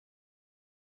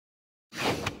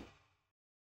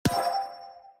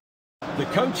The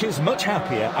coach is much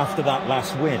happier after that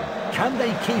last win. Can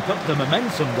they keep up the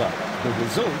momentum though? The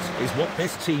result is what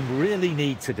this team really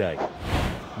need today.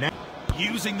 Now,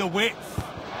 using the width.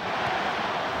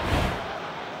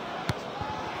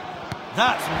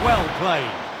 That's well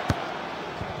played.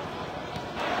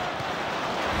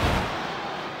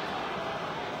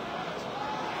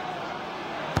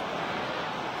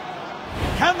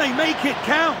 Can they make it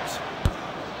count?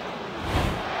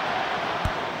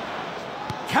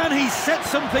 Can he set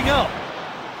something up?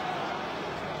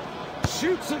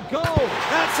 Shoots a goal!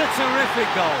 That's a terrific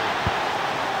goal.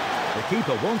 The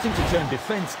keeper wanting to turn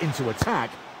defence into attack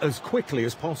as quickly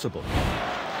as possible.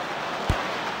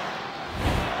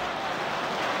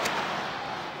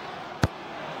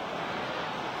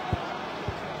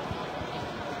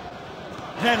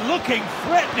 They're looking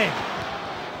threatening.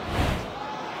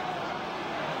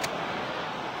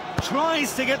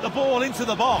 Tries to get the ball into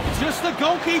the box. Just the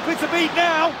goalkeeper to beat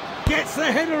now. Gets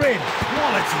the header in.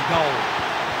 Quality goal.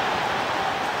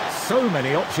 So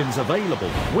many options available.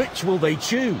 Which will they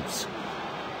choose?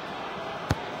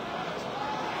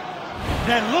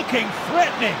 They're looking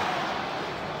threatening.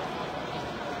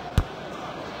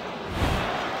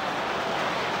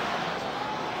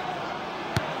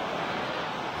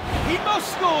 He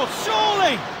must score,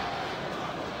 surely.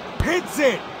 Hits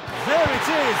it. There it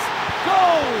is.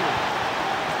 Goal!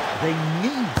 They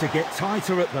need to get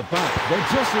tighter at the back. They're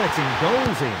just letting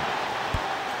goals in.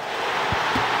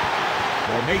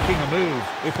 They're making a move.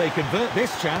 If they convert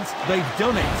this chance, they've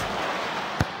done it.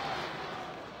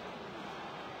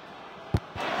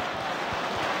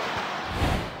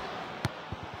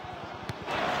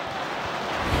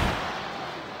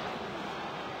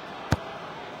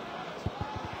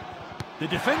 The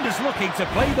defender's looking to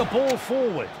play the ball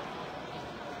forward.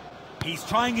 He's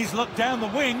trying his luck down the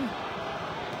wing.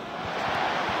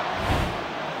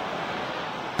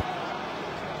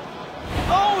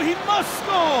 Oh, he must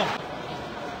score!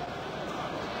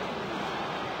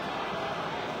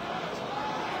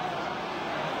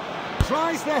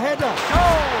 Tries the header.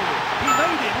 Goal! He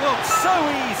made it look so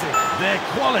easy. Their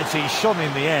quality shone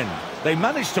in the end. They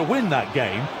managed to win that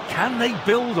game. Can they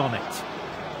build on it?